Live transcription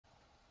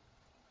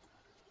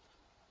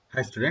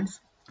Hi students,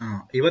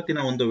 ಇವತ್ತಿನ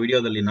ಒಂದು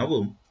ವಿಡಿಯೋದಲ್ಲಿ ನಾವು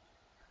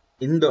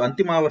ಇಂದು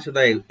ಅಂತಿಮ ವರ್ಷದ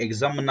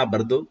ಎಕ್ಸಾಮ್ ಅನ್ನ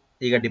ಬರೆದು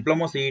ಈಗ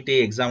ಡಿಪ್ಲೊಮಾ ಸಿಇಟಿ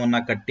ಎಕ್ಸಾಮ್ ಅನ್ನ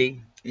ಕಟ್ಟಿ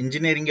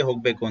ಇಂಜಿನಿಯರಿಂಗ್ಗೆ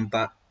ಹೋಗಬೇಕು ಅಂತ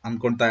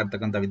ಅನ್ಕೊಂತಾ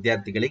ಇರ್ತಕ್ಕಂಥ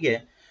ವಿದ್ಯಾರ್ಥಿಗಳಿಗೆ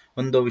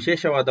ಒಂದು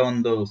ವಿಶೇಷವಾದ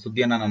ಒಂದು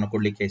ಸುದ್ದಿಯನ್ನ ನಾನು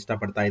ಕೊಡ್ಲಿಕ್ಕೆ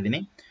ಇಷ್ಟಪಡ್ತಾ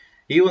ಇದ್ದೀನಿ.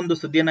 ಈ ಒಂದು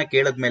ಸುದ್ದಿಯನ್ನ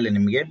ಕೇಳಿದ ಮೇಲೆ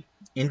ನಿಮಗೆ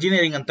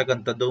ಇಂಜಿನಿಯರಿಂಗ್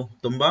ಅಂತಕ್ಕಂಥದ್ದು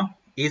ತುಂಬಾ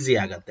ಈಸಿ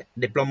ಆಗತ್ತೆ.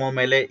 ಡಿಪ್ಲೊಮಾ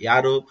ಮೇಲೆ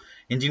ಯಾರು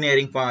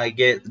ಇಂಜಿನಿಯರಿಂಗ್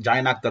ಗೆ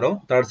ಜಾಯ್ನ್ ಆಗ್ತಾರೋ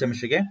ಥರ್ಡ್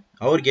ಸೆಮಿಸ್ಟರ್ಗೆ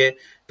ಅವ್ರಿಗೆ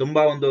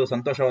ತುಂಬಾ ಒಂದು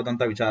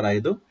ಸಂತೋಷವಾದಂತ ವಿಚಾರ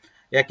ಇದು.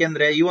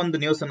 ಯಾಕೆಂದ್ರೆ ಈ ಒಂದು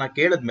ನ್ಯೂಸ್ ಅನ್ನ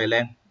ಕೇಳಿದ ಮೇಲೆ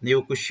ನೀವು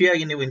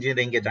ಖುಷಿಯಾಗಿ ನೀವು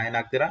ಇಂಜಿನಿಯರಿಂಗ್ ಗೆ ಜಾಯ್ನ್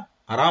ಆಗ್ತೀರಾ,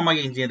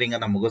 ಆರಾಮಾಗಿ ಇಂಜಿನಿಯರಿಂಗ್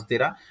ಅನ್ನ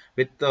ಮುಗಿಸ್ತೀರಾ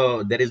with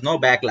their is no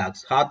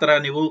backlogs. ಆ ತರ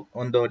ನೀವು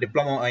ಒಂದು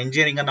ಡಿಪ್ಲೊಮಾ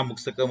ಇಂಜಿನಿಯರಿಂಗ್ ಅನ್ನ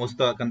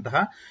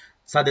ಮುಗಿಸ್ತಕ್ಕಂತಹ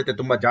ಸಾಧ್ಯತೆ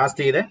ತುಂಬಾ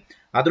ಜಾಸ್ತಿ ಇದೆ.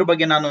 ಅದ್ರ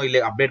ಬಗ್ಗೆ ನಾನು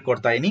ಇಲ್ಲಿ ಅಪ್ಡೇಟ್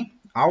ಕೊಡ್ತಾ ಇದೀನಿ.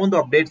 ಆ ಒಂದು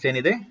ಅಪ್ಡೇಟ್ಸ್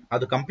ಏನಿದೆ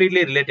ಅದು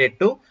ಕಂಪ್ಲೀಟ್ಲಿ ರಿಲೇಟೆಡ್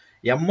ಟು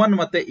M1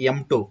 ಮತ್ತೆ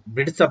M2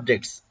 ಬ್ರಿಡ್ಜ್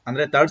ಸಬ್ಜೆಕ್ಟ್ಸ್.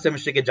 ಅಂದ್ರೆ ಥರ್ಡ್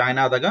ಸೆಮಿಸ್ಟರ್ ಗೆ ಜಾಯ್ನ್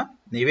ಆದಾಗ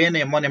ನೀವೇನು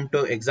M1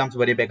 M2 exams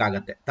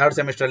ಬರೀಬೇಕಾಗತ್ತೆ. Third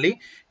semester ಅಲ್ಲಿ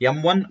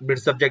M1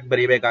 bridge subject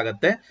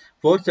ಬರೀಬೇಕಾಗತ್ತೆ,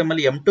 fourth sem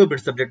ಅಲ್ಲಿ M2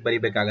 ಬ್ರಿಡ್ಜ್ ಸಬ್ಜೆಕ್ಟ್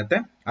ಬರೀಬೇಕಾಗತ್ತೆ.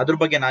 ಅದ್ರ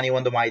ಬಗ್ಗೆ ನಾನು ಈ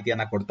ಒಂದು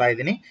ಮಾಹಿತಿಯನ್ನ ಕೊಡ್ತಾ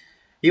ಇದ್ದೀನಿ.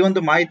 ಈ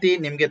ಒಂದು ಮಾಹಿತಿ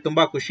ನಿಮ್ಗೆ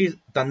ತುಂಬಾ ಖುಷಿ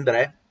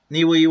ತಂದ್ರೆ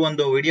ನೀವು ಈ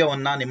ಒಂದು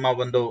ವಿಡಿಯೋವನ್ನ ನಿಮ್ಮ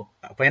ಒಂದು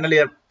ಫೈನಲ್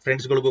ಇಯರ್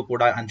ಫ್ರೆಂಡ್ಸ್ ಗಳಿಗೂ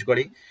ಕೂಡ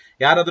ಹಂಚ್ಕೊಳ್ಳಿ.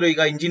 ಯಾರಾದ್ರೂ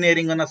ಈಗ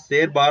ಇಂಜಿನಿಯರಿಂಗ್ ಅನ್ನ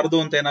ಸೇರ್ಬಾರ್ದು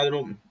ಅಂತ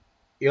ಏನಾದ್ರು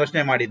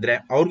ಯೋಚನೆ ಮಾಡಿದ್ರೆ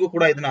ಅವ್ರಿಗೂ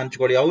ಕೂಡ ಇದನ್ನ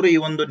ಹಂಚ್ಕೊಳ್ಳಿ. ಅವರು ಈ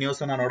ಒಂದು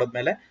ನ್ಯೂಸ್ ಅನ್ನ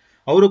ನೋಡಿದ್ಮೇಲೆ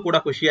ಅವರು ಕೂಡ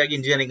ಖುಷಿಯಾಗಿ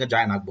ಇಂಜಿನಿಯರಿಂಗ್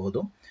ಜಾಯ್ನ್ ಆಗಬಹುದು.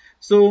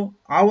 ಸೊ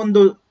ಆ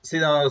ಒಂದು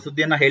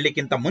ಸುದ್ದಿಯನ್ನ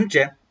ಹೇಳಲಿಕ್ಕಿಂತ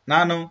ಮುಂಚೆ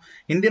ನಾನು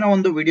ಹಿಂದಿನ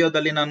ಒಂದು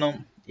ವಿಡಿಯೋದಲ್ಲಿ ನಾನು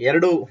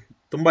ಎರಡು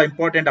ತುಂಬಾ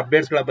ಇಂಪಾರ್ಟೆಂಟ್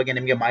ಅಪ್ಡೇಟ್ಸ್ ಗಳ ಬಗ್ಗೆ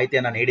ನಿಮಗೆ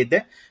ಮಾಹಿತಿಯನ್ನ ನೀಡಿದ್ದೆ.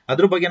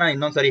 ಅದ್ರ ಬಗ್ಗೆ ನಾನು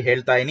ಇನ್ನೊಂದ್ಸರಿ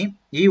ಹೇಳ್ತಾ ಇದೀನಿ.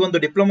 ಈ ಒಂದು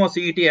ಡಿಪ್ಲೊಮಾ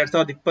ಸಿಇಟಿ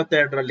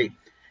 2022ರಲ್ಲಿ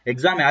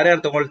ಎಕ್ಸಾಮ್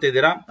ಯಾರ್ಯಾರು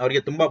ತಗೊಳ್ತಿದ್ದೀರಾ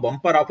ಅವ್ರಿಗೆ ತುಂಬಾ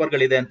ಬಂಪರ್ ಆಫರ್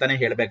ಗಳಿದೆ ಅಂತಾನೆ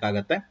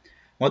ಹೇಳ್ಬೇಕಾಗತ್ತೆ.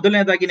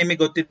 ಮೊದಲನೇದಾಗಿ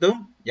ನಿಮಗೆ ಗೊತ್ತಿತ್ತು,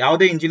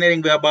 ಯಾವುದೇ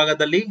ಇಂಜಿನಿಯರಿಂಗ್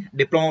ವಿಭಾಗದಲ್ಲಿ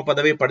ಡಿಪ್ಲೊಮಾ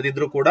ಪದವಿ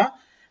ಪಡೆದಿದ್ರು ಕೂಡ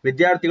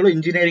ವಿದ್ಯಾರ್ಥಿಗಳು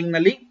ಇಂಜಿನಿಯರಿಂಗ್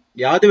ನಲ್ಲಿ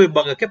ಯಾವುದೇ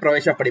ವಿಭಾಗಕ್ಕೆ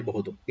ಪ್ರವೇಶ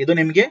ಪಡೆಯಬಹುದು. ಇದು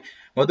ನಿಮಗೆ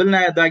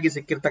ಮೊದಲನೇದಾಗಿ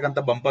ಸಿಕ್ಕಿರ್ತಕ್ಕಂಥ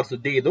ಬಂಪರ್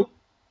ಸುದ್ದಿ ಇದು.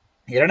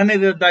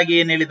 ಎರಡನೇದಾಗಿ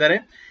ಏನ್ ಹೇಳಿದ್ದಾರೆ,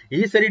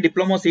 ಈ ಸರಿ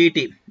ಡಿಪ್ಲೊಮಾ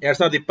ಸಿಇಟಿ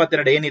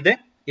 2022 ಏನಿದೆ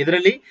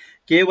ಇದರಲ್ಲಿ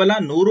ಕೇವಲ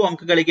 100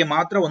 ಅಂಕಗಳಿಗೆ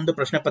ಮಾತ್ರ ಒಂದು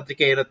ಪ್ರಶ್ನೆ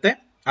ಪತ್ರಿಕೆ ಇರುತ್ತೆ.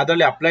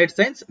 ಅದರಲ್ಲಿ ಅಪ್ಲೈಡ್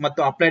ಸೈನ್ಸ್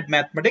ಮತ್ತು ಅಪ್ಲೈಡ್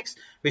ಮ್ಯಾಥಮೆಟಿಕ್ಸ್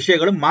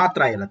ವಿಷಯಗಳು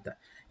ಮಾತ್ರ ಇರುತ್ತೆ.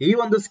 ಈ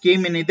ಒಂದು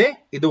ಸ್ಕೀಮ್ ಏನಿದೆ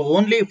ಇದು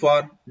ಓನ್ಲಿ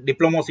ಫಾರ್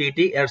ಡಿಪ್ಲೊಮಾ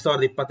ಸಿಇಟಿ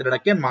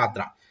 2022ಕ್ಕೆ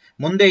ಮಾತ್ರ.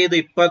 ಮುಂದೆ ಇದು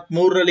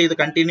 23ರಲ್ಲಿ ಇದು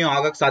ಕಂಟಿನ್ಯೂ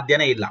ಆಗಕ್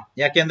ಸಾಧ್ಯನೇ ಇಲ್ಲ.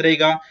 ಯಾಕೆಂದ್ರೆ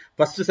ಈಗ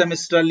ಫಸ್ಟ್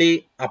ಸೆಮಿಸ್ಟರ್ ಅಲ್ಲಿ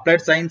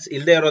ಅಪ್ಲೈಡ್ ಸೈನ್ಸ್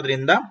ಇಲ್ಲದೆ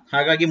ಇರೋದ್ರಿಂದ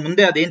ಹಾಗಾಗಿ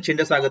ಮುಂದೆ ಅದೇನ್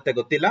ಚೇಂಜಸ್ ಆಗುತ್ತೆ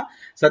ಗೊತ್ತಿಲ್ಲ.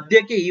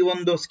 ಸದ್ಯಕ್ಕೆ ಈ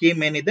ಒಂದು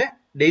ಸ್ಕೀಮ್ ಏನಿದೆ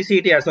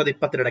DCET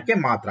 2022ಕ್ಕೆ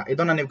ಮಾತ್ರ.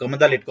 ಇದನ್ನ ನೀವು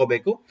ಗಮನದಲ್ಲಿ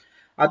ಇಟ್ಕೋಬೇಕು.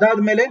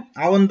 ಅದಾದ್ಮೇಲೆ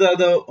ಆ ಒಂದು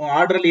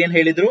ಆರ್ಡರ್ ಅಲ್ಲಿ ಏನ್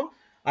ಹೇಳಿದ್ರು,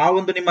 ಆ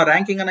ಒಂದು ನಿಮ್ಮ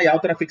ರ್ಯಾಂಕಿಂಗ್ ಅನ್ನ ಯಾವ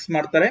ತರ ಫಿಕ್ಸ್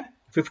ಮಾಡ್ತಾರೆ,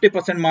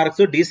 50%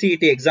 ಮಾರ್ಕ್ಸ್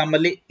DCET ಎಕ್ಸಾಮ್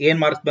ಅಲ್ಲಿ ಏನ್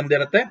ಮಾರ್ಕ್ಸ್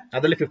ಬಂದಿರುತ್ತೆ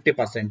ಅದರಲ್ಲಿ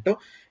 50%,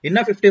 ಇನ್ನ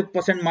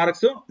 50%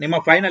 ಮಾರ್ಕ್ಸ್ ನಿಮ್ಮ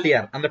ಫೈನಲ್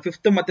ಇಯರ್ ಅಂದ್ರೆ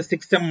 5th ಮತ್ತೆ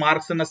 6th ಸೆಮ್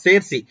ಮಾರ್ಕ್ಸ್ ಅನ್ನ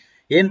ಸೇರಿಸಿ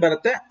ಏನ್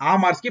ಬರುತ್ತೆ ಆ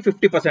ಮಾರ್ಕ್ಸ್ ಗೆ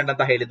 50%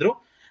 ಅಂತ ಹೇಳಿದ್ರು.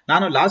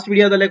 ನಾನು ಲಾಸ್ಟ್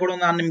ವಿಡಿಯೋದಲ್ಲೇ ಕೂಡ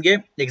ನಾನು ನಿಮ್ಗೆ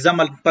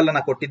ಎಕ್ಸಾಂಪಲ್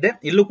ಅನ್ನ ಕೊಟ್ಟಿದ್ದೆ.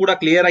 ಇಲ್ಲೂ ಕೂಡ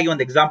ಕ್ಲಿಯರ್ ಆಗಿ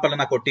ಒಂದು ಎಕ್ಸಾಂಪಲ್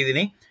ಅನ್ನ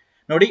ಕೊಟ್ಟಿದ್ದೀನಿ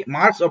ನೋಡಿ.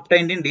 ಮಾರ್ಕ್ಸ್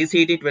ಒಬ್ಟೈನ್ಡ್ ಇನ್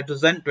DCET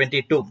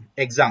 2022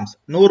 ಎಕ್ಸಾಮ್ಸ್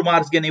 100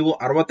 ಮಾರ್ಕ್ಸ್ ಗೆ ನೀವು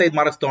 65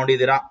 ಮಾರ್ಕ್ಸ್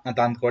ತಗೊಂಡಿದ್ದೀರಾ ಅಂತ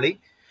ಅಂದ್ಕೊಳ್ಳಿ.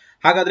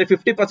 ಹಾಗಾದ್ರೆ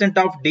 50%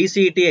 ಆಫ್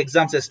DCET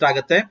ಎಕ್ಸಾಮ್ಸ್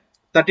ಎಷ್ಟಾಗುತ್ತೆ,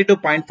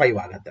 32.5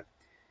 ಆಗುತ್ತೆ.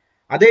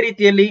 ಅದೇ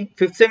ರೀತಿಯಲ್ಲಿ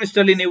 5th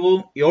ಸೆಮಿಸ್ಟರ್ ಅಲ್ಲಿ ನೀವು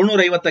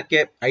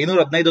 750ಕ್ಕೆ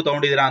 515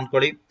 ತಗೊಂಡಿದ್ದೀರಾ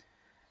ಅನ್ಕೊಳ್ಳಿ.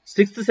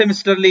 6th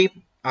ಸೆಮಿಸ್ಟರ್ ಅಲ್ಲಿ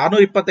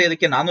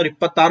 625ಕ್ಕೆ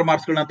 426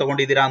 ಮಾರ್ಕ್ಸ್ ಗಳನ್ನ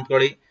ತಗೊಂಡಿದ್ದೀರಾ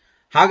ಅನ್ಕೊಳ್ಳಿ.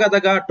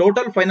 ಹಾಗಾದಾಗ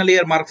ಟೋಟಲ್ ಫೈನಲ್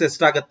ಇಯರ್ ಮಾರ್ಕ್ಸ್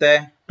ಎಷ್ಟಾಗುತ್ತೆ,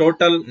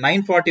 ಟೋಟಲ್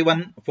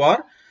 941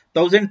 ಫಾರ್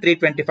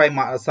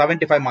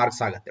 1325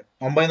 ಮಾರ್ಕ್ಸ್ ಆಗುತ್ತೆ.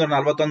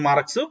 941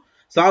 ಮಾರ್ಕ್ಸ್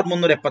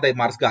 1375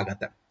 ಮಾರ್ಕ್ಸ್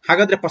ಆಗುತ್ತೆ.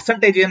 ಹಾಗಾದ್ರೆ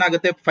ಪರ್ಸೆಂಟೇಜ್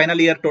ಏನಾಗುತ್ತೆ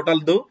ಫೈನಲ್ ಇಯರ್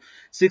ಟೋಟಲ್ದು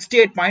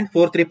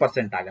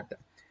 68.43% ಆಗುತ್ತೆ.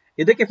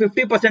 ಇದಕ್ಕೆ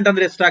 50%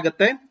 ಅಂದ್ರೆ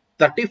ಎಷ್ಟಾಗುತ್ತೆ,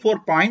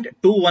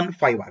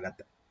 34.215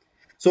 ಆಗುತ್ತೆ.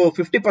 ಸೊ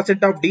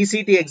 50% ಆಫ್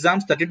DCET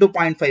ಎಕ್ಸಾಮ್ಸ್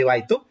 32.5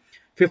 ಆಯ್ತು.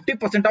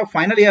 50% ಆಫ್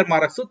ಫೈನಲ್ ಇಯರ್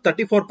ಮಾರ್ಕ್ಸ್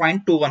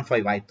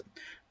 34.215 ಆಯ್ತು.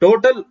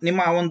 ಟೋಟಲ್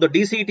ನಿಮ್ಮ ಒಂದು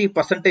DCET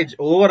percentage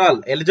over all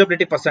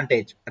eligibility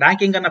percentage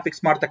ranking ಅನ್ನ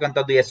ಫಿಕ್ಸ್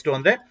ಮಾಡ್ತಕ್ಕಂಥದ್ದು ಎಷ್ಟು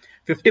ಅಂದ್ರೆ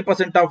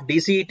 50% of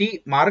DCET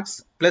marks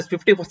plus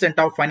 50%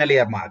 of final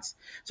year marks.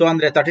 So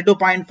ಅಂದ್ರೆ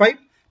 32.5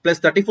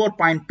 ಪ್ಲಸ್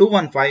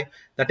 34.215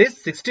 ದಟ್ ಈಸ್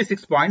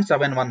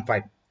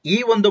 66.715. ಈ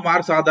ಒಂದು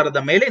ಮಾರ್ಕ್ಸ್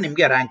ಆಧಾರದ ಮೇಲೆ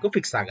ನಿಮ್ಗೆ ರ್ಯಾಂಕ್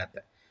ಫಿಕ್ಸ್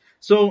ಆಗತ್ತೆ.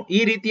 ಸೊ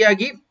ಈ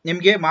ರೀತಿಯಾಗಿ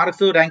ನಿಮ್ಗೆ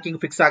ಮಾರ್ಕ್ಸ್ ರ್ಯಾಂಕಿಂಗ್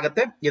ಫಿಕ್ಸ್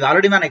ಆಗುತ್ತೆ. ಇದು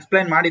ಆಲ್ರೆಡಿ ನಾನು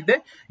ಎಕ್ಸ್ಪ್ಲೈನ್ ಮಾಡಿದ್ದೆ,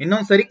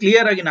 ಇನ್ನೊಂದ್ಸರಿ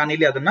ಕ್ಲಿಯರ್ ಆಗಿ ನಾನು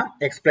ಇಲ್ಲಿ ಅದನ್ನ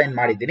ಎಕ್ಸ್ಪ್ಲೈನ್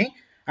ಮಾಡಿದ್ದೀನಿ.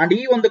 ಅಂಡ್ ಈ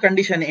ಒಂದು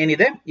ಕಂಡೀಷನ್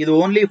ಏನಿದೆ ಇದು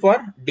ಓನ್ಲಿ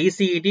ಫಾರ್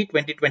DCET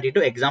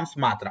 2022 ಎಕ್ಸಾಮ್ಸ್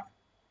ಮಾತ್ರ.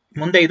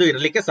 ಮುಂದೆ ಇದು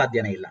ಇರಲಿಕ್ಕೆ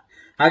ಸಾಧ್ಯನೇ ಇಲ್ಲ.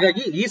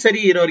 ಹಾಗಾಗಿ ಈ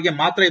ಸರಿ ಇರೋರಿಗೆ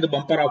ಮಾತ್ರ ಇದು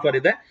ಬಂಪರ್ ಆಫರ್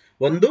ಇದೆ.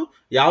 ಒಂದು,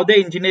 ಯಾವುದೇ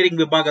ಇಂಜಿನಿಯರಿಂಗ್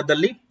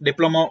ವಿಭಾಗದಲ್ಲಿ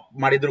ಡಿಪ್ಲೊಮಾ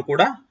ಮಾಡಿದ್ರು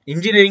ಕೂಡ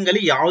ಇಂಜಿನಿಯರಿಂಗ್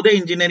ಅಲ್ಲಿ ಯಾವುದೇ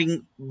ಇಂಜಿನಿಯರಿಂಗ್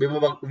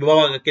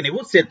ವಿಭಾಗಕ್ಕೆ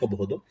ನೀವು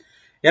ಸೇರ್ಕೋಬಹುದು.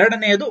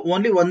 ಎರಡನೆಯದು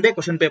ಓನ್ಲಿ ಒಂದೇ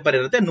ಕ್ವಶನ್ ಪೇಪರ್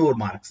ಇರುತ್ತೆ 100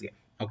 ಮಾರ್ಕ್ಸ್ಗೆ.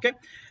 ಓಕೆ,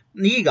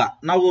 ಈಗ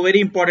ನಾವು ವೆರಿ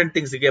ಇಂಪಾರ್ಟೆಂಟ್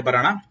ಥಿಂಗ್ಸ್ ಗೆ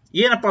ಬರೋಣ.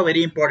 ಏನಪ್ಪಾ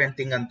ವೆರಿ ಇಂಪಾರ್ಟೆಂಟ್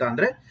ಥಿಂಗ್ ಅಂತ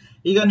ಅಂದ್ರೆ,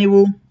 ಈಗ ನೀವು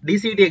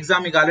DCET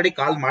ಎಕ್ಸಾಮ್ ಈಗ ಆಲ್ರೆಡಿ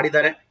ಕಾಲ್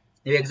ಮಾಡಿದ್ದಾರೆ,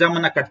 ನೀವು ಎಕ್ಸಾಮ್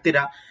ಅನ್ನ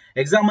ಕಟ್ತೀರಾ.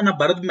 ಎಕ್ಸಾಮ್ ಅನ್ನ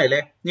ಬರೆದ ಮೇಲೆ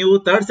ನೀವು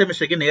ಥರ್ಡ್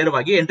ಸೆಮಿಸ್ಟರ್ಗೆ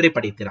ನೇರವಾಗಿ ಎಂಟ್ರಿ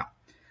ಪಡಿತೀರಾ.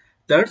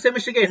 ಥರ್ಡ್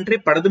ಸೆಮಿಸ್ಟರ್ಗೆ ಎಂಟ್ರಿ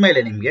ಪಡೆದ ಮೇಲೆ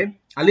ನಿಮ್ಗೆ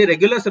ಅಲ್ಲಿ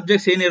ರೆಗ್ಯುಲರ್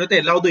ಸಬ್ಜೆಕ್ಟ್ಸ್ ಏನಿರುತ್ತೆ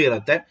ಎಲ್ಲವೂ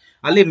ಇರುತ್ತೆ.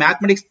 ಅಲ್ಲಿ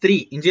ಮ್ಯಾಥಮೆಟಿಕ್ಸ್ 3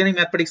 ಇಂಜಿನಿಯರಿಂಗ್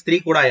ಮ್ಯಾಥಮೆಟಿಕ್ಸ್ 3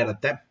 ಕೂಡ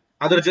ಇರುತ್ತೆ.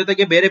 ಅದರ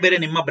ಜೊತೆಗೆ ಬೇರೆ ಬೇರೆ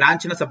ನಿಮ್ಮ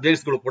ಬ್ರಾಂಚಿನ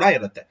ಸಬ್ಜೆಕ್ಟ್ಸ್ ಗಳು ಕೂಡ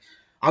ಇರುತ್ತೆ.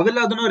 ಅವೆಲ್ಲ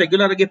ಅದನ್ನು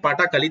ರೆಗ್ಯುಲರ್ ಆಗಿ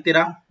ಪಾಠ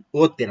ಕಲಿತೀರಾ,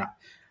 ಓದ್ತೀರಾ.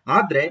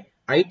 ಆದ್ರೆ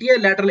ITI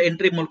ಲ್ಯಾಟರಲ್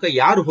ಎಂಟ್ರಿ ಮೂಲಕ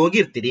ಯಾರು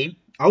ಹೋಗಿರ್ತೀರಿ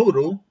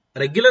ಅವರು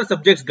ರೆಗ್ಯುಲರ್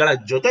ಸಬ್ಜೆಕ್ಟ್ಸ್ ಗಳ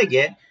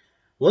ಜೊತೆಗೆ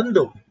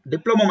ಒಂದು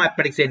ಡಿಪ್ಲೊಮಾ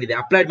ಮ್ಯಾಥಮೆಟಿಕ್ಸ್ ಏನಿದೆ,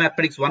 ಅಪ್ಲೈಡ್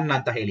ಮ್ಯಾಥಮೆಟಿಕ್ಸ್ 1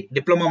 ಅಂತ ಹೇಳಿ,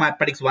 ಡಿಪ್ಲೊಮಾ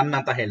ಮ್ಯಾಥಮೆಟಿಕ್ಸ್ 1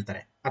 ಅಂತ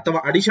ಹೇಳ್ತಾರೆ, ಅಥವಾ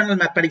ಅಡಿಷನಲ್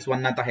ಮ್ಯಾಥಮೆಟಿಕ್ಸ್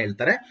 1 ಅಂತ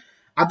ಹೇಳ್ತಾರೆ.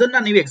 ಅದನ್ನ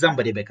ನೀವು ಎಕ್ಸಾಮ್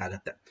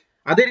ಬರೀಬೇಕಾಗತ್ತೆ.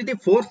 ಅದೇ ರೀತಿ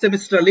 4th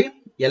ಸೆಮಿಸ್ಟರ್ ಅಲ್ಲಿ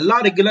ಎಲ್ಲಾ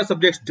ರೆಗ್ಯುಲರ್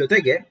ಸಬ್ಜೆಕ್ಟ್ಸ್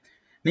ಜೊತೆಗೆ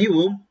ನೀವು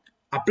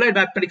ಅಪ್ಲೈಡ್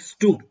ಮ್ಯಾಥಮೆಟಿಕ್ಸ್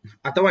 2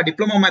 ಅಥವಾ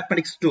ಡಿಪ್ಲೊಮಾ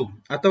ಮ್ಯಾಥಮೆಟಿಕ್ಸ್ 2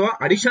 ಅಥವಾ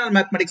ಅಡಿಷನಲ್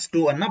ಮ್ಯಾಥಮೆಟಿಕ್ಸ್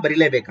 2 ಅನ್ನ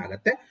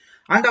ಬರೀಲೇಬೇಕಾಗತ್ತೆ.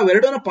 ಅಂಡ್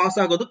ಅವೆರಡನ್ನು ಪಾಸ್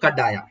ಆಗೋದು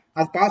ಕಡ್ಡಾಯ.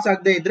 ಅದು ಪಾಸ್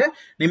ಆಗದೆ ಇದ್ರೆ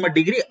ನಿಮ್ಮ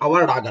ಡಿಗ್ರಿ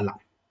ಅವಾರ್ಡ್ ಆಗಲ್ಲ.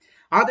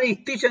 ಆದ್ರೆ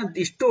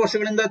ಇಷ್ಟು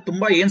ವರ್ಷಗಳಿಂದ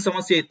ತುಂಬಾ ಏನ್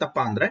ಸಮಸ್ಯೆ ಇತ್ತಪ್ಪ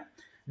ಅಂದ್ರೆ,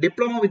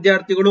 ಡಿಪ್ಲೊಮಾ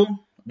ವಿದ್ಯಾರ್ಥಿಗಳು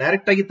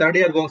ಡೈರೆಕ್ಟ್ ಆಗಿ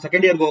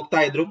ಸೆಕೆಂಡ್ ಇಯರ್ಗೆ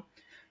ಹೋಗ್ತಾ ಇದ್ರು.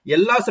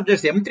 ಎಲ್ಲಾ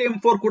ಸಬ್ಜೆಕ್ಟ್ಸ್ M3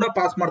 M4 ಕೂಡ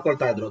ಪಾಸ್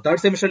ಮಾಡ್ಕೊಳ್ತಾ ಇದ್ರು.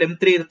 3rd ಸೆಮಿಸ್ಟರ್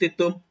M3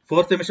 ಇರ್ತಿತ್ತು,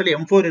 4th ಸೆಮಿಸ್ಟರ್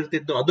M4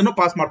 ಇರ್ತಿತ್ತು, ಅದನ್ನು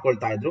ಪಾಸ್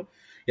ಮಾಡ್ಕೊಳ್ತಾ ಇದ್ರು.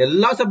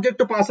 ಎಲ್ಲಾ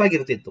ಸಬ್ಜೆಕ್ಟ್ ಪಾಸ್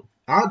ಆಗಿರ್ತಿತ್ತು.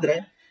 ಆದ್ರೆ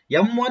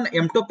M1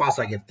 M2 ಪಾಸ್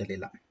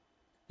ಆಗಿರ್ತಿರ್ಲಿಲ್ಲ.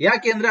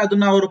 ಯಾಕೆಂದ್ರೆ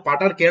ಅದನ್ನ ಅವರು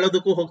ಪಾಠ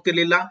ಕೇಳೋದಕ್ಕೂ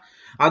ಹೋಗ್ತಿರ್ಲಿಲ್ಲ,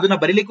 ಅದನ್ನ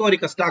ಬರೀಲಿಕ್ಕೂ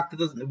ಅವ್ರಿಗೆ ಕಷ್ಟ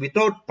ಆಗ್ತಿತ್ತು.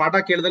 ವಿತೌಟ್ ಪಾಠ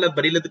ಕೇಳದಲ್ಲ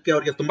ಬರೀಲಿಕ್ಕೆ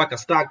ಅವ್ರಿಗೆ ತುಂಬಾ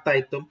ಕಷ್ಟ ಆಗ್ತಾ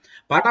ಇತ್ತು.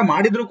 ಪಾಠ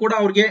ಮಾಡಿದ್ರು ಕೂಡ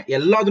ಅವ್ರಿಗೆ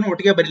ಎಲ್ಲದನ್ನು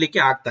ಒಟ್ಟಿಗೆ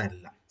ಬರೀಲಿಕ್ಕೆ ಆಗ್ತಾ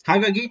ಇರಲಿಲ್ಲ.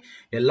 ಹಾಗಾಗಿ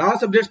ಎಲ್ಲಾ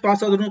ಸಬ್ಜೆಕ್ಟ್ಸ್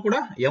ಪಾಸ್ ಆದ್ರೂ ಕೂಡ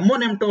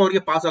M1 M2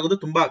 ಅವ್ರಿಗೆ ಪಾಸ್ ಆಗೋದು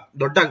ತುಂಬಾ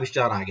ದೊಡ್ಡ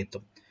ವಿಚಾರ ಆಗಿತ್ತು.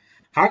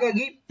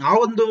 ಹಾಗಾಗಿ ಆ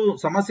ಒಂದು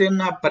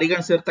ಸಮಸ್ಯೆಯನ್ನ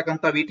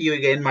ಪರಿಗಣಿಸಿರ್ತಕ್ಕಂಥ VTU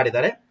ಈಗ ಏನ್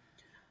ಮಾಡಿದ್ದಾರೆ,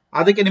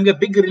 ಅದಕ್ಕೆ ನಿಮ್ಗೆ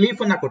ಬಿಗ್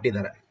ರಿಲೀಫ್ ಅನ್ನ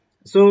ಕೊಟ್ಟಿದ್ದಾರೆ.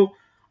 ಸೊ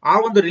ಆ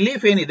ಒಂದು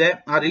ರಿಲೀಫ್ ಏನಿದೆ,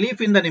 ಆ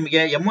ರಿಲೀಫ್ ಇಂದ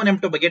ನಿಮಗೆ M1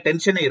 M2 ಬಗ್ಗೆ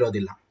ಟೆನ್ಷನ್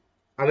ಇರೋದಿಲ್ಲ.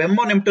 ಆ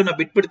M1 M2 ನ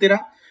ಬಿಟ್ಬಿಡ್ತೀರಾ,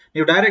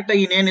 ನೀವು ಡೈರೆಕ್ಟ್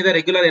ಆಗಿ ಇನ್ನೇನಿದೆ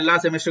ರೆಗ್ಯುಲರ್ ಎಲ್ಲಾ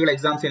ಸೆಮಿಸ್ಟರ್ಗಳ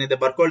ಎಕ್ಸಾಮ್ಸ್ ಏನಿದೆ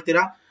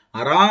ಬರ್ಕೊಳ್ತೀರಾ,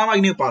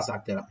 ಆರಾಮಾಗಿ ನೀವು ಪಾಸ್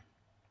ಆಗ್ತೀರಾ,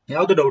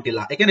 ಯಾವ್ದು ಡೌಟ್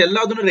ಇಲ್ಲ. ಯಾಕಂದ್ರೆ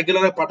ಎಲ್ಲದನ್ನು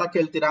ರೆಗ್ಯುಲರ್ ಆಗಿ ಪಾಠ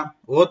ಕೇಳ್ತೀರಾ,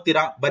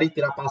 ಓದ್ತೀರಾ,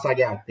 ಬರೀತೀರಾ, ಪಾಸ್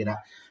ಆಗೇ ಆಗ್ತೀರಾ.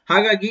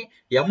 ಹಾಗಾಗಿ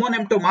M1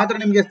 M2 ಮಾತ್ರ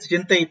ನಿಮ್ಗೆ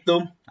ಚಿಂತೆ ಇತ್ತು.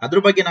 ಅದ್ರ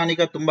ಬಗ್ಗೆ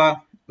ನಾನೀಗ ತುಂಬಾ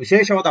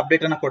ವಿಶೇಷವಾದ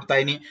ಅಪ್ಡೇಟ್ ಅನ್ನ ಕೊಡ್ತಾ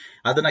ಇದೀನಿ.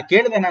 ಅದನ್ನ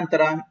ಕೇಳಿದ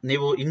ನಂತರ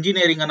ನೀವು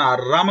ಇಂಜಿನಿಯರಿಂಗ್ ಅನ್ನ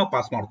ಆರಾಮಾಗಿ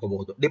ಪಾಸ್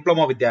ಮಾಡ್ಕೋಬಹುದು,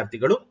 ಡಿಪ್ಲೊಮಾ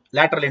ವಿದ್ಯಾರ್ಥಿಗಳು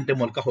ಲ್ಯಾಟರಲ್ ಎಂಟ್ರಿ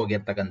ಮೂಲಕ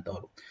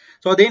ಹೋಗಿರ್ತಕ್ಕಂಥವ್ರು.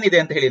 ಸೊ ಅದೇನಿದೆ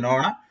ಅಂತ ಹೇಳಿ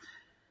ನೋಡೋಣ.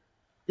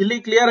 ಇಲ್ಲಿ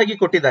ಕ್ಲಿಯರ್ ಆಗಿ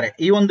ಕೊಟ್ಟಿದ್ದಾರೆ.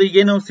 ಈ ಒಂದು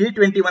ಈಗೇನು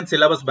C21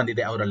 ಸಿಲೆಬಸ್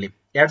ಬಂದಿದೆ ಅವರಲ್ಲಿ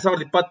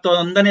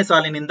 2021ನೇ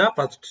ಸಾಲಿನಿಂದ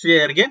ಫಸ್ಟ್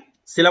ಇಯರ್ಗೆ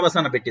ಸಿಲೆಬಸ್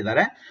ಅನ್ನ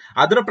ಬಿಟ್ಟಿದ್ದಾರೆ.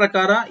 ಅದರ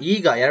ಪ್ರಕಾರ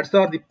ಈಗ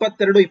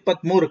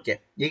 2022-23ಕ್ಕೆ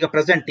ಈಗ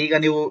ಪ್ರೆಸೆಂಟ್, ಈಗ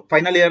ನೀವು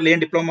ಫೈನಲ್ ಇಯರ್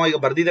ಏನ್ ಡಿಪ್ಲೊಮಾ ಈಗ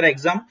ಬರ್ದಿದ್ದೀರಾ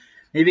ಎಕ್ಸಾಮ್,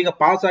 ನೀವೀಗ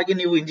ಪಾಸ್ ಆಗಿ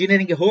ನೀವು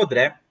ಇಂಜಿನಿಯರಿಂಗ್ಗೆ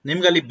ಹೋದ್ರೆ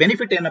ನಿಮ್ಗೆ ಅಲ್ಲಿ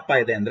ಬೆನಿಫಿಟ್ ಏನಪ್ಪಾ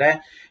ಇದೆ ಅಂದ್ರೆ,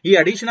 ಈ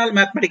ಅಡಿಷನಲ್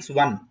ಮ್ಯಾಥಮೆಟಿಕ್ಸ್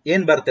 1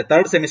 ಏನ್ ಬರುತ್ತೆ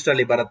 3rd ಸೆಮಿಸ್ಟರ್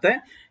ಅಲ್ಲಿ ಬರುತ್ತೆ,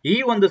 ಈ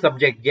ಒಂದು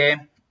ಸಬ್ಜೆಕ್ಟ್ಗೆ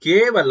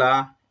ಕೇವಲ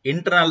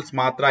ಇಂಟರ್ನಲ್ಸ್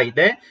ಮಾತ್ರ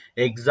ಇದೆ,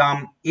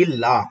 ಎಕ್ಸಾಮ್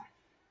ಇಲ್ಲ.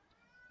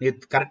 ನೀವು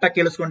ಕರೆಕ್ಟ್ ಆಗಿ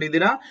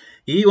ಕೇಳಿಸ್ಕೊಂಡಿದ್ದೀರಾ.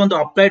 ಈ ಒಂದು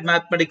ಅಪ್ಲೈಡ್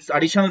ಮ್ಯಾಥಮೆಟಿಕ್ಸ್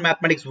ಅಡಿಷನಲ್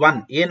ಮ್ಯಾಥಮೆಟಿಕ್ಸ್ 1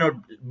 ಏನು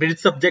ಬಿಡ್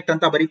ಸಬ್ಜೆಕ್ಟ್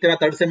ಅಂತ ಬರೀತೀರಾ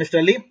 3rd ಸೆಮಿಸ್ಟರ್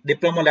ಅಲ್ಲಿ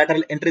ಡಿಪ್ಲೊಮಾ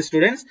ಲ್ಯಾಟರಲ್ ಎಂಟ್ರಿ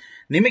ಸ್ಟೂಡೆಂಟ್ಸ್,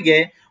 ನಿಮಗೆ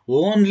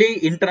ಓನ್ಲಿ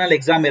ಇಂಟರ್ನಲ್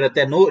ಎಕ್ಸಾಮ್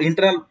ಇರುತ್ತೆ,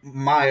 ಇಂಟರ್ನಲ್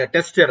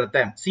ಟೆಸ್ಟ್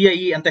ಇರುತ್ತೆ.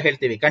 CIE ಅಂತ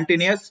ಹೇಳ್ತೀವಿ,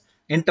 ಕಂಟಿನ್ಯೂಸ್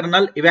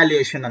ಇಂಟರ್ನಲ್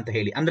ಇವ್ಯಾಲ್ಯೂಯೇಷನ್ ಅಂತ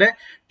ಹೇಳಿ, ಅಂದ್ರೆ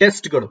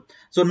ಟೆಸ್ಟ್ಗಳು.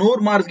 ಸೊ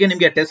 100 ಮಾರ್ಕ್ಸ್ಗೆ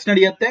ನಿಮಗೆ ಟೆಸ್ಟ್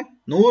ನಡೆಯುತ್ತೆ.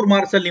 100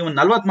 ಮಾರ್ಕ್ಸ್ ಅಲ್ಲಿ ನೀವು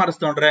 40 ಮಾರ್ಕ್ಸ್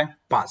ತಗೊಂಡ್ರೆ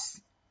ಪಾಸ್.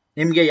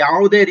 ನಿಮ್ಗೆ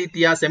ಯಾವುದೇ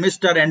ರೀತಿಯ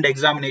ಸೆಮಿಸ್ಟರ್ ಎಂಡ್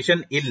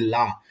ಎಕ್ಸಾಮಿನೇಷನ್ ಇಲ್ಲ.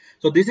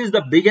 So this is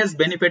the biggest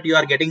benefit you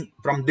are getting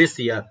from this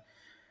year.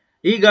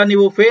 ಈಗ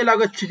ನೀವು ಫೇಲ್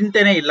ಆಗೋ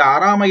ಚಿಂತೆನೇ ಇಲ್ಲ.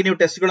 ಆರಾಮಾಗಿ ನೀವು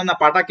ಟೆಸ್ಟ್ ಗಳನ್ನ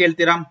ಪಾಠ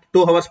ಕೇಳ್ತೀರಾ,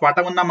 2 ಅವರ್ಸ್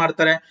ಪಾಠವನ್ನ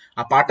ಮಾಡ್ತಾರೆ.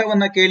 ಆ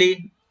ಪಾಠವನ್ನ ಕೇಳಿ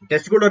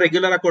ಟೆಸ್ಟ್ಗಳು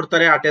ರೆಗ್ಯುಲರ್ ಆಗಿ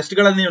ಕೊಡ್ತಾರೆ. ಆ ಟೆಸ್ಟ್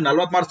ಗಳಲ್ಲಿ ನೀವು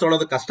 40 ಮಾರ್ಕ್ಸ್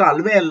ತೊಗೊಳ್ಳೋದು ಕಷ್ಟ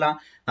ಅಲ್ವೇ ಅಲ್ಲ.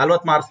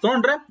 40 ಮಾರ್ಕ್ಸ್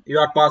ತಗೊಂಡ್ರೆ you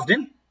are passed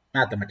in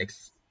mathematics.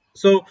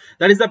 So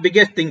that is the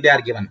biggest thing they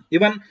are given.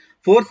 Even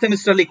 4th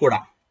semester ಅಲ್ಲಿ ಕೂಡ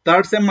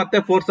 3rd ಸೆಮ್ ಮತ್ತೆ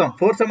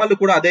 4th ಸೆಮ್ ಅಲ್ಲೂ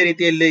ಕೂಡ ಅದೇ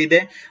ರೀತಿಯಲ್ಲಿ ಇದೆ.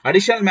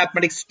 ಅಡಿಷನಲ್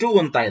ಮ್ಯಾಥಮೆಟಿಕ್ಸ್ 2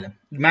 ಅಂತ ಇದೆ,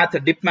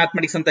 ಡಿಪ್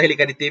ಮ್ಯಾಥಮೆಟಿಕ್ಸ್ ಅಂತ ಹೇಳಿ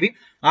ಕರಿತೀವಿ.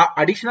 ಆ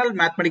ಅಡಿಷನಲ್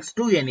ಮ್ಯಾಥಮೆಟಿಕ್ಸ್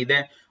 2 ಏನಿದೆ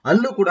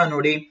ಅಲ್ಲೂ ಕೂಡ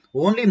ನೋಡಿ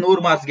ಓನ್ಲಿ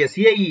 100 ಮಾರ್ಕ್ಸ್ಗೆ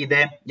CIE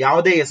ಇದೆ,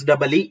 ಯಾವುದೇ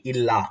SEE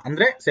ಇಲ್ಲ,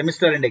 ಅಂದ್ರೆ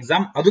ಸೆಮಿಸ್ಟರ್ ಎಂಡ್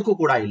ಎಕ್ಸಾಮ್ ಅದಕ್ಕೂ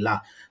ಕೂಡ ಇಲ್ಲ.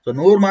 ಸೊ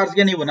 100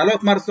 ಮಾರ್ಕ್ಸ್ಗೆ ನೀವು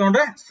 40 ಮಾರ್ಕ್ಸ್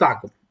ತಗೊಂಡ್ರೆ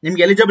ಸಾಕು,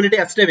 ನಿಮ್ಗೆ ಎಲಿಜಿಬಿಲಿಟಿ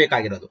ಅಷ್ಟೇ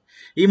ಬೇಕಾಗಿರೋದು.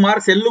 ಈ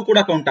ಮಾರ್ಕ್ಸ್ ಎಲ್ಲೂ ಕೂಡ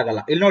ಕೌಂಟ್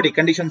ಆಗಲ್ಲ. ಇಲ್ಲಿ ನೋಡಿ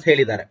ಕಂಡೀಷನ್ಸ್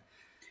ಹೇಳಿದ್ದಾರೆ.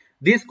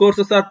 These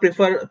courses are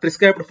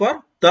prescribed for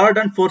 3rd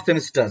and 4th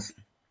semesters.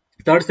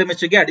 3rd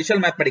ಸೆಮಿಸ್ಟರ್ಗೆ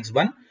additional mathematics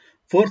 1,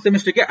 4th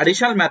ಸೆಮಿಸ್ಟರ್ಗೆ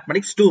additional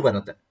mathematics 2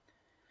 ಬರುತ್ತೆ.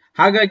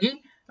 ಹಾಗಾಗಿ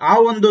ಆ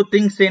ಒಂದು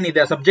ಥಿಂಗ್ಸ್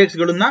ಏನಿದೆ ಸಬ್ಜೆಕ್ಟ್ಸ್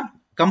ಗಳನ್ನ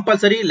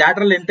ಕಂಪಲ್ಸರಿ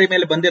ಲ್ಯಾಟರಲ್ ಎಂಟ್ರಿ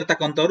ಮೇಲೆ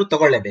ಬಂದಿರತಕ್ಕಂಥವ್ರು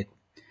ತಗೊಳ್ಳೇಬೇಕು.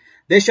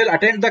 They shawl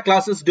attend the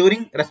classes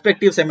during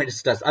respective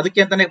semesters.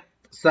 ಅದಕ್ಕೆ ಅಂತಾನೆ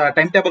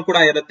ಟೈಮ್ ಟೇಬಲ್ ಕೂಡ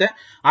ಇರುತ್ತೆ.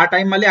 ಆ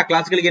ಟೈಮ್ ಅಲ್ಲಿ ಆ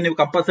ಕ್ಲಾಸ್ಗಳಿಗೆ ನೀವು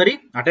ಕಂಪಲ್ಸರಿ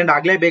ಅಟೆಂಡ್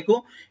ಆಗ್ಲೇಬೇಕು.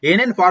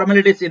 ಏನೇನ್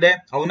ಫಾರ್ಮಾಲಿಟೀಸ್ ಇದೆ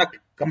ಅವನ್ನ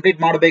ಕಂಪ್ಲೀಟ್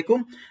ಮಾಡಬೇಕು.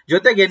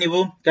 ಜೊತೆಗೆ ನೀವು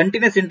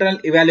ಕಂಟಿನ್ಯೂಸ್ ಇಂಟರ್ನಲ್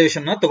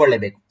ಇವ್ಯಾಲ್ಯೂಯೇಷನ್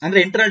ತಗೊಳ್ಳೇಬೇಕು, ಅಂದ್ರೆ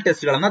ಇಂಟರ್ನಲ್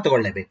ಟೆಸ್ಟ್ ಗಳನ್ನ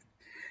ತಗೊಳ್ಳೇಬೇಕು.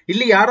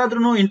 ಇಲ್ಲಿ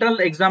ಯಾರಾದ್ರೂ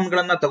ಇಂಟರ್ನಲ್ ಎಕ್ಸಾಮ್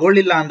ಗಳನ್ನ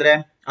ತಗೊಳ್ಳಿಲ್ಲ ಅಂದ್ರೆ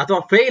ಅಥವಾ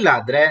ಫೇಲ್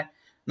ಆದ್ರೆ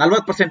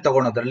 40%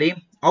 ತಗೊಳೋದ್ರಲ್ಲಿ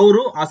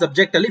ಅವರು ಆ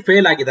ಸಬ್ಜೆಕ್ಟ್ ಅಲ್ಲಿ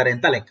ಫೇಲ್ ಆಗಿದ್ದಾರೆ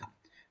ಅಂತ ಲೆಕ್ಕ.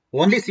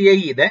 ಓನ್ಲಿ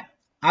CIE ಇದೆ,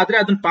 ಆದ್ರೆ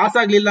ಅದನ್ನ ಪಾಸ್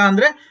ಆಗ್ಲಿಲ್ಲ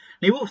ಅಂದ್ರೆ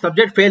ನೀವು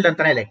ಸಬ್ಜೆಕ್ಟ್ ಫೇಲ್ಡ್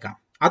ಅಂತಾನೆ ಲೆಕ್ಕ.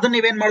 ಅದನ್ನ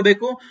ನೀವೇನ್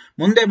ಮಾಡ್ಬೇಕು,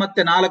 ಮುಂದೆ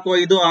ಮತ್ತೆ 4,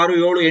 5, 6,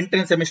 7,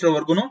 8ನೇ ಸೆಮಿಸ್ಟರ್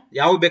ವರ್ಗು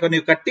ಯಾವ ಬೇಕೋ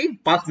ನೀವು ಕಟ್ಟಿ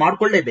pass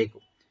ಮಾಡ್ಕೊಳ್ಳೇಬೇಕು.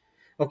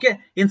 Okay,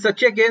 in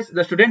such A case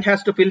the student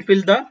has to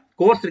fill the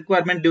course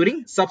requirement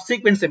during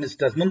subsequent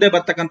semesters. ಮುಂದೆ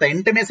ಬರ್ತಕ್ಕಂಥ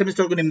 8ನೇ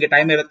ಸೆಮಿಸ್ಟರ್ಗೂ ನಿಮ್ಗೆ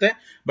ಟೈಮ್ ಇರುತ್ತೆ,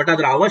 ಬಟ್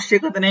ಅದ್ರ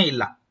ಅವಶ್ಯಕತೆನೇ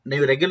ಇಲ್ಲ.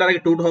 ನೀವು ರೆಗ್ಯುಲರ್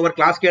ಆಗಿ 2 ಅವರ್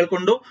ಕ್ಲಾಸ್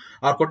ಕೇಳ್ಕೊಂಡು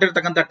ಅವ್ರು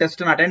ಕೊಟ್ಟಿರ್ತಕ್ಕಂಥ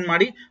ಟೆಸ್ಟ್ ಅಟೆಂಡ್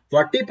ಮಾಡಿ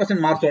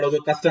 40% ಮಾರ್ಕ್ಸ್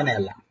ತೊಗೊಳ್ಳೋದು ಕಷ್ಟನೇ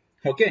ಅಲ್ಲ.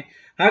 ಓಕೆ,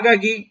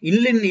 ಹಾಗಾಗಿ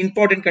ಇಲ್ಲಿ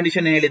ಇಂಪಾರ್ಟೆಂಟ್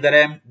ಕಂಡೀಷನ್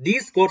ಹೇಳಿದ್ದಾರೆ.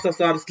 These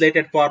courses R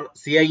slated for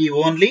CIE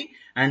only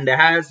and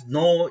has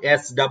no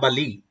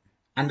SEE.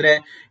 ಅಂದ್ರೆ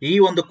ಈ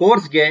ಒಂದು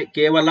ಕೋರ್ಸ್ಗೆ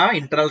ಕೇವಲ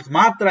ಇಂಟರ್ನಲ್ಸ್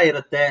ಮಾತ್ರ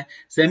ಇರುತ್ತೆ,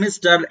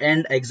 ಸೆಮಿಸ್ಟರ್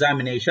ಎಂಡ್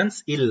ಎಕ್ಸಾಮಿನೇಷನ್ಸ್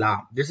ಇಲ್ಲ.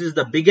 This is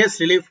the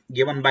biggest relief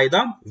given by the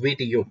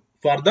VTU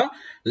for the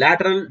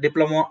lateral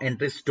diploma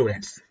entry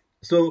students.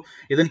 So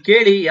ಇದನ್ನ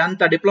ಕೇಳಿ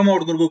ಅಂತ ಡಿಪ್ಲೊಮಾ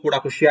ಹುಡುಗರಿಗೂ ಕೂಡ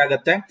ಖುಷಿ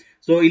ಆಗುತ್ತೆ.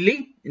 ಸೊ ಇಲ್ಲಿ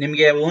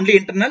ನಿಮಗೆ only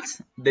internals,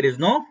 there is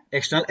no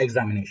external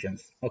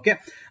examinations. Okay,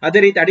 ಅದೇ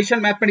ರೀತಿ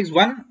ಅಡಿಷನಲ್ ಮ್ಯಾಥಮೆಟಿಕ್ಸ್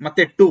 1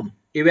 ಮತ್ತೆ 2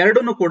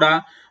 ಇವೆರಡೂ ಕೂಡ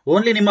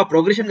ಓನ್ಲಿ ನಿಮ್ಮ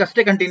ಪ್ರೋಗ್ರೆಷನ್ಗೆ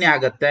ಅಷ್ಟೇ ಕಂಟಿನ್ಯೂ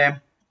ಆಗುತ್ತೆ.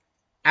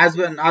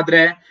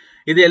 ಆದ್ರೆ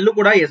ಇದು ಎಲ್ಲೂ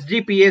ಕೂಡ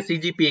SGPA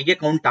CGPA ಗೆ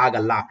ಕೌಂಟ್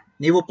ಆಗಲ್ಲ.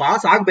 ನೀವು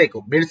ಪಾಸ್ ಆಗ್ಬೇಕು,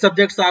 ಬಿಲ್ಡ್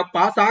ಸಬ್ಜೆಕ್ಟ್ಸ್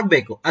ಪಾಸ್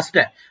ಆಗ್ಬೇಕು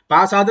ಅಷ್ಟೇ.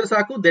 ಪಾಸ್ ಆದ್ರೆ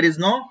ಸಾಕು, there is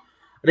no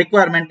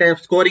requirement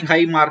scoring high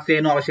marks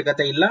ಏನು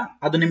ಅವಶ್ಯಕತೆ ಇಲ್ಲ,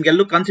 ಅದು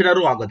ನಿಮ್ಗೆಲ್ಲೂ ಕನ್ಸಿಡರ್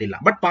ಆಗೋದಿಲ್ಲ.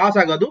 ಬಟ್ ಪಾಸ್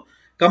ಆಗೋದು,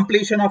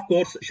 completion of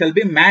course shall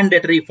be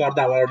mandatory for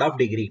the award of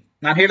degree.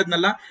 ನಾನು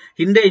ಹೇಳಿದ್ನಲ್ಲ,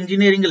 ಹಿಂದೆ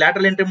ಇಂಜಿನಿಯರಿಂಗ್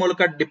ಲ್ಯಾಟರಲ್ ಎಂಟ್ರಿ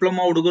ಮೂಲಕ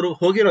ಡಿಪ್ಲೊಮಾ ಹುಡುಗರು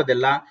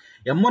ಹೋಗಿರೋದೆಲ್ಲ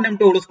M1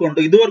 M2 ಉಳಿಸ್ಕೊಂಡು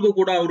ಇದುವರೆಗೂ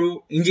ಕೂಡ ಅವರು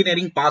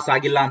ಇಂಜಿನಿಯರಿಂಗ್ ಪಾಸ್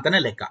ಆಗಿಲ್ಲ ಅಂತಾನೆ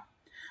ಲೆಕ್ಕ.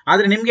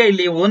 ಆದ್ರೆ ನಿಮ್ಗೆ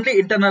ಇಲ್ಲಿ ಓನ್ಲಿ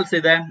ಇಂಟರ್ನಲ್ಸ್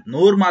ಇದೆ,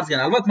 100 ಮಾರ್ಕ್ಸ್ಗೆ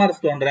 40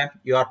 ಮಾರ್ಕ್ಸ್ ತಗೊಂಡ್ರೆ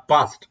you are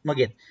passed,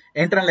 ಮುಗಿತ್.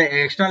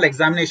 External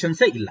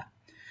examinations ಇಲ್ಲ.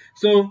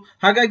 ಸೊ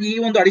ಹಾಗಾಗಿ ಈ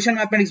ಒಂದು additional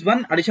mathematics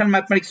 1, additional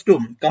mathematics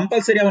 2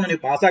 compulsory ಅವನು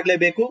ನೀವು ಪಾಸ್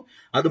ಆಗ್ಲೇಬೇಕು.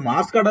 ಅದು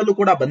ಮಾರ್ಕ್ಸ್ ಕಾರ್ಡ್ ಅಲ್ಲೂ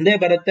ಕೂಡ ಬಂದೇ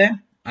ಬರುತ್ತೆ.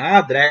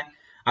 ಆದ್ರೆ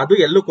ಅದು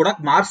ಎಲ್ಲೂ ಕೂಡ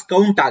ಮಾರ್ಕ್ಸ್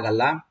ಕೌಂಟ್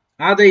ಆಗಲ್ಲ.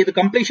 ಆದ್ರೆ ಇದು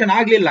ಕಂಪ್ಲೀಷನ್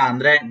ಆಗ್ಲಿಲ್ಲ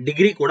ಅಂದ್ರೆ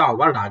ಡಿಗ್ರಿ ಕೂಡ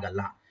ಅವಾರ್ಡ್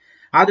ಆಗಲ್ಲ.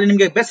 ಆದ್ರೆ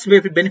ನಿಮ್ಗೆ ಬೆಸ್ಟ್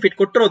ಬೆನಿಫಿಟ್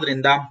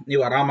ಕೊಟ್ಟಿರೋದ್ರಿಂದ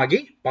ನೀವು ಆರಾಮಾಗಿ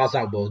ಪಾಸ್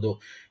ಆಗಬಹುದು.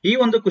 ಈ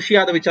ಒಂದು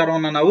ಖುಷಿಯಾದ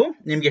ವಿಚಾರವನ್ನ ನಾವು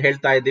ನಿಮ್ಗೆ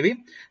ಹೇಳ್ತಾ ಇದ್ದೀವಿ.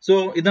 ಸೊ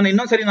ಇದನ್ನ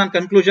ಇನ್ನೊಂದ್ಸರಿ ನಾನು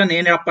ಕನ್ಕ್ಲೂಷನ್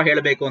ಏನಪ್ಪ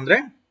ಹೇಳಬೇಕು ಅಂದ್ರೆ,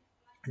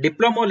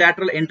 diploma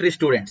lateral entry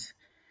students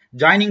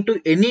joining to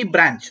any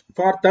branch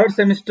for 3rd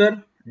semester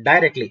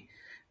directly.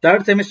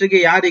 3rd ಸೆಮಿಸ್ಟರ್ಗೆ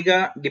ಯಾರೀಗ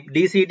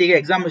DCET ಗೆ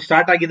ಎಕ್ಸಾಮ್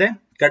ಸ್ಟಾರ್ಟ್ ಆಗಿದೆ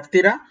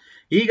ಕಟ್ತೀರಾ,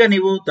 ಈಗ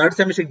ನೀವು 3rd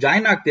ಸೆಮಿಸ್ಟರ್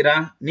ಜಾಯ್ನ್ ಆಗ್ತೀರಾ,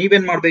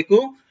 ನೀವೇನ್ ಮಾಡ್ಬೇಕು,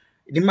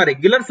 ನಿಮ್ಮ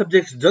ರೆಗ್ಯುಲರ್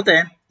ಸಬ್ಜೆಕ್ಟ್ಸ್ ಜೊತೆ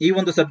ಈ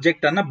ಒಂದು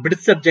ಸಬ್ಜೆಕ್ಟ್ ಅನ್ನ ಬಿಡ್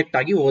ಸಬ್ಜೆಕ್ಟ್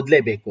ಆಗಿ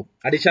ಓದಲೇಬೇಕು.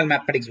 ಅಡಿಷನಲ್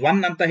ಮ್ಯಾಥಮೆಟಿಕ್ಸ್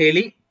 1 ಅಂತ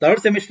ಹೇಳಿ 3rd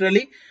ಸೆಮಿಸ್ಟರ್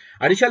ಅಲ್ಲಿ,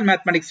 ಅಡಿಷನಲ್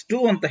ಮ್ಯಾಥಮೆಟಿಕ್ಸ್ 2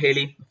 ಅಂತ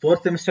ಹೇಳಿ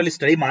 4th ಸೆಮಿಸ್ಟರ್ ಅಲ್ಲಿ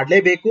ಸ್ಟಡಿ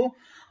ಮಾಡಲೇಬೇಕು.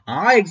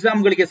 ಆ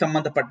ಎಕ್ಸಾಮ್ ಗಳಿಗೆ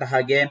ಸಂಬಂಧಪಟ್ಟ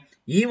ಹಾಗೆ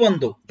ಈ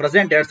ಒಂದು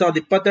ಪ್ರೆಸೆಂಟ್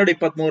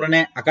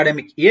 2022-23ನೇ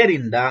ಅಕಾಡೆಮಿಕ್ ಇಯರ್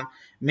ಇಂದ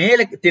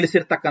ಮೇಲೆ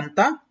ತಿಳಿಸಿರ್ತಕ್ಕಂಥ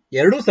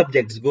 2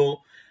 ಸಬ್ಜೆಕ್ಟ್ಸ್ಗೂ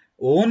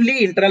ಓನ್ಲಿ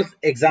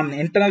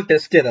ಇಂಟರ್ನಲ್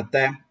ಟೆಸ್ಟ್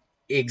ಇರುತ್ತೆ,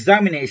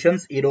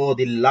 ಎಕ್ಸಾಮಿನೇಷನ್ಸ್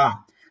ಇರೋದಿಲ್ಲ.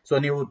 ಸೊ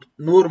ನೀವು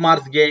 100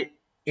 ಮಾರ್ಕ್ಸ್ಗೆ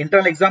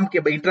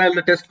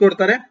ಇಂಟರ್ನಲ್ ಟೆಸ್ಟ್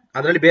ಕೊಡ್ತಾರೆ,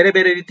 ಅದರಲ್ಲಿ ಬೇರೆ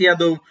ಬೇರೆ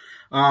ರೀತಿಯದು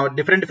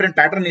ಡಿಫ್ರೆಂಟ್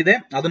ಪ್ಯಾಟರ್ನ್ ಇದೆ,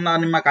 ಅದನ್ನ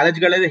ನಿಮ್ಮ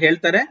ಕಾಲೇಜ್ಗಳಲ್ಲಿ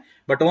ಹೇಳ್ತಾರೆ.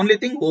 But only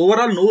thing,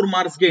 over all 100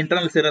 ಮಾರ್ಕ್ಸ್ಗೆ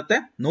internals ಇರುತ್ತೆ.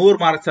 100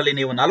 ಮಾರ್ಕ್ಸ್ ಅಲ್ಲಿ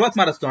ನೀವು 40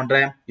 ಮಾರ್ಕ್ಸ್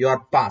ತಗೊಂಡ್ರೆ you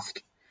are passed.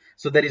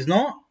 So there is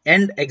no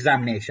end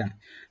examination.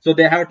 So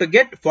they have to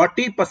get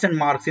 40%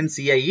 marks in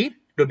CIE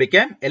to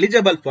become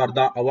eligible for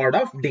the award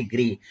of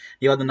degree.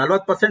 ನೀವು ಅದು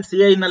 40%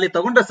 CIE ನಲ್ಲಿ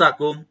ತಗೊಂಡ್ರೆ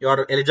ಸಾಕು, you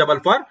are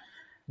eligible for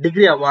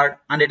degree award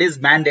and it is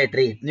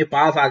mandatory. ನೀವು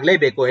pass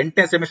ಆಗ್ಲೇಬೇಕು.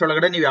 8ನೇ semester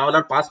ಒಳಗಡೆ ನೀವು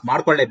ಯಾವಾಗಲೂ pass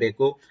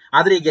ಮಾಡ್ಕೊಳ್ಳೇಬೇಕು.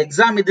 ಆದ್ರೆ ಈಗ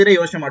ಎಕ್ಸಾಮ್ ಇದ್ದರೆ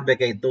ಯೋಚನೆ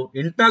ಮಾಡ್ಬೇಕಾಗಿತ್ತು.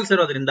 ಇಂಟರ್ನಲ್ಸ್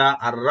ಇರೋದ್ರಿಂದ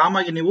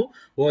ಆರಾಮಾಗಿ ನೀವು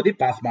ಓದಿ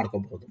ಪಾಸ್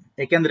ಮಾಡ್ಕೋಬಹುದು.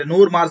 ಯಾಕೆಂದ್ರೆ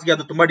 100 ಮಾರ್ಕ್ಸ್ಗೆ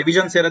ಅದು ತುಂಬಾ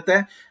ಡಿವಿಷನ್ಸ್ ಇರುತ್ತೆ.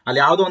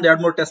 ಅಲ್ಲಿ ಯಾವುದೋ ಒಂದು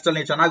 2-3 ಟೆಸ್ಟ್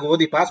ಅಲ್ಲಿ ನೀವು ಚೆನ್ನಾಗಿ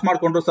ಓದಿ ಪಾಸ್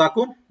ಮಾಡ್ಕೊಂಡ್ರು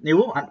ಸಾಕು,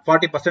 ನೀವು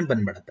 40%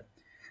 ಬಂದ್ಬಿಡುತ್ತೆ.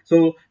 So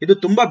ಇದು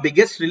ತುಂಬಾ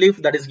biggest relief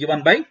that is given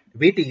by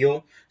VTU.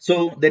 So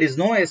there is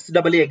no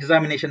SEE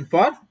examination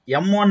for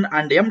M1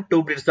 and M2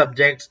 bridge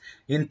subjects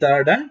in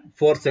 3rd and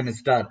 4th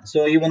semester. So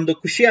ಈ ಒಂದು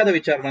ಖುಷಿಯಾದ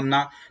ವಿಚಾರವನ್ನ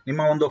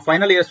ನಿಮ್ಮ ಒಂದು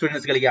ಫೈನಲ್ ಇಯರ್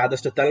ಸ್ಟೂಡೆಂಟ್ಸ್ ಗಳಿಗೆ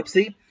ಆದಷ್ಟು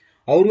ತಲುಪಿಸಿ,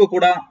 ಅವ್ರಿಗೂ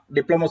ಕೂಡ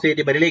ಡಿಪ್ಲೊಮಾ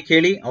CET ಬರೀಲಿಕ್ಕೆ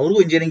ಹೇಳಿ,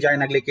 ಅವ್ರಿಗೂ ಇಂಜಿನಿಯರಿಂಗ್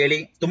ಜಾಯ್ನ್ ಆಗ್ಲಿಕ್ಕೆ ಹೇಳಿ.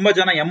 ತುಂಬಾ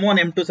ಜನ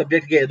M1 M2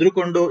 ಸಬ್ಜೆಕ್ಟ್ಗೆ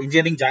ಎದುರುಕೊಂಡು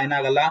ಇಂಜಿನಿಯರಿಂಗ್ ಜಾಯ್ನ್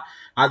ಆಗಲ್ಲ.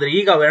 ಆದ್ರೆ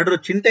ಈಗ ಅವೆರಡರ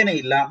ಚಿಂತೆನೇ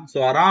ಇಲ್ಲ. ಸೊ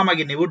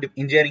ಆರಾಮಾಗಿ ನೀವು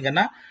ಇಂಜಿನಿಯರಿಂಗ್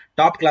ಅನ್ನ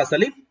ಟಾಪ್ ಕ್ಲಾಸ್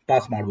ಅಲ್ಲಿ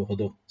ಪಾಸ್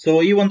ಮಾಡಬಹುದು. ಸೊ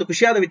ಈ ಒಂದು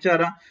ಖುಷಿಯಾದ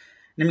ವಿಚಾರ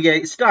ನಿಮಗೆ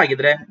ಇಷ್ಟ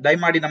ಆಗಿದ್ರೆ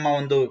ದಯಮಾಡಿ ನಮ್ಮ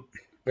ಒಂದು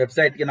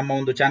ವೆಬ್ಸೈಟ್ಗೆ, ನಮ್ಮ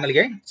ಒಂದು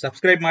ಚಾನೆಲ್ಗೆ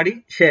ಸಬ್ಸ್ಕ್ರೈಬ್ ಮಾಡಿ,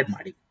 ಶೇರ್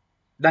ಮಾಡಿ.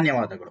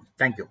 ಧನ್ಯವಾದಗಳು.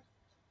 Thank you.